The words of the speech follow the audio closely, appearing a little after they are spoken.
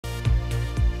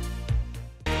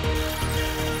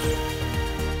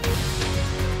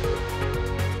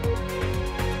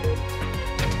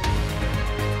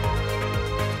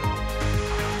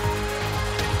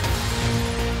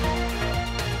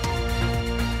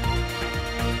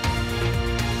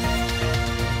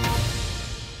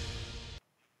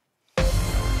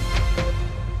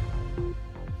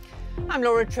I'm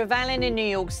Laura Trevelyan in New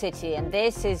York City, and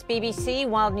this is BBC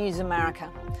World News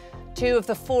America. 2 of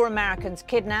the 4 Americans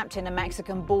kidnapped in a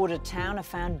Mexican border town are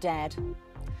found dead.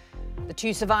 The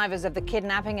 2 survivors of the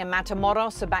kidnapping in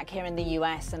Matamoros are back here in the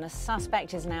US, and a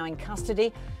suspect is now in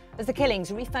custody as the killings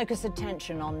refocus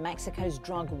attention on Mexico's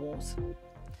drug wars.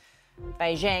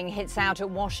 Beijing hits out at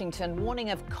Washington, warning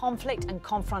of conflict and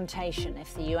confrontation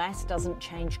if the US doesn't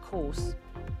change course.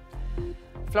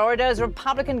 Florida's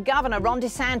Republican Governor Ron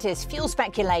DeSantis fuels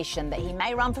speculation that he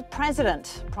may run for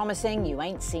president, promising you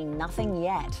ain't seen nothing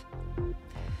yet.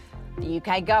 The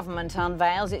UK government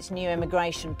unveils its new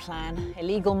immigration plan.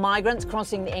 Illegal migrants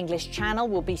crossing the English Channel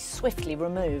will be swiftly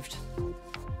removed.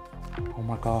 Oh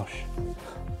my gosh.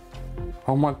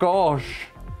 Oh my gosh.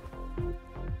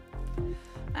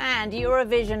 And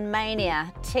Eurovision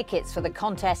Mania. Tickets for the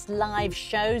contest live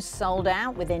shows sold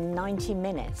out within 90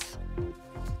 minutes.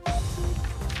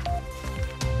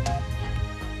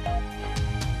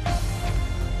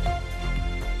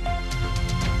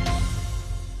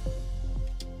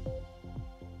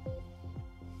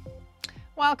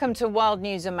 Welcome to World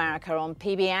News America on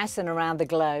PBS and around the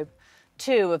globe.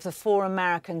 2 of the 4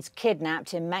 Americans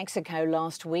kidnapped in Mexico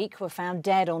last week were found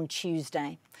dead on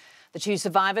Tuesday. The 2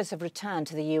 survivors have returned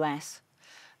to the US.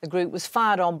 The group was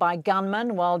fired on by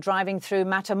gunmen while driving through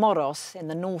Matamoros in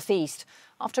the northeast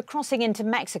after crossing into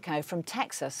Mexico from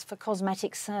Texas for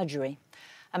cosmetic surgery.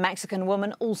 A Mexican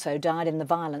woman also died in the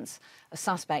violence. A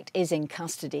suspect is in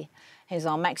custody. Here's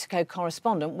our Mexico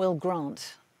correspondent, Will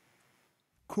Grant.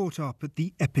 Caught up at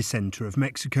the epicentre of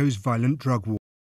Mexico's violent drug war.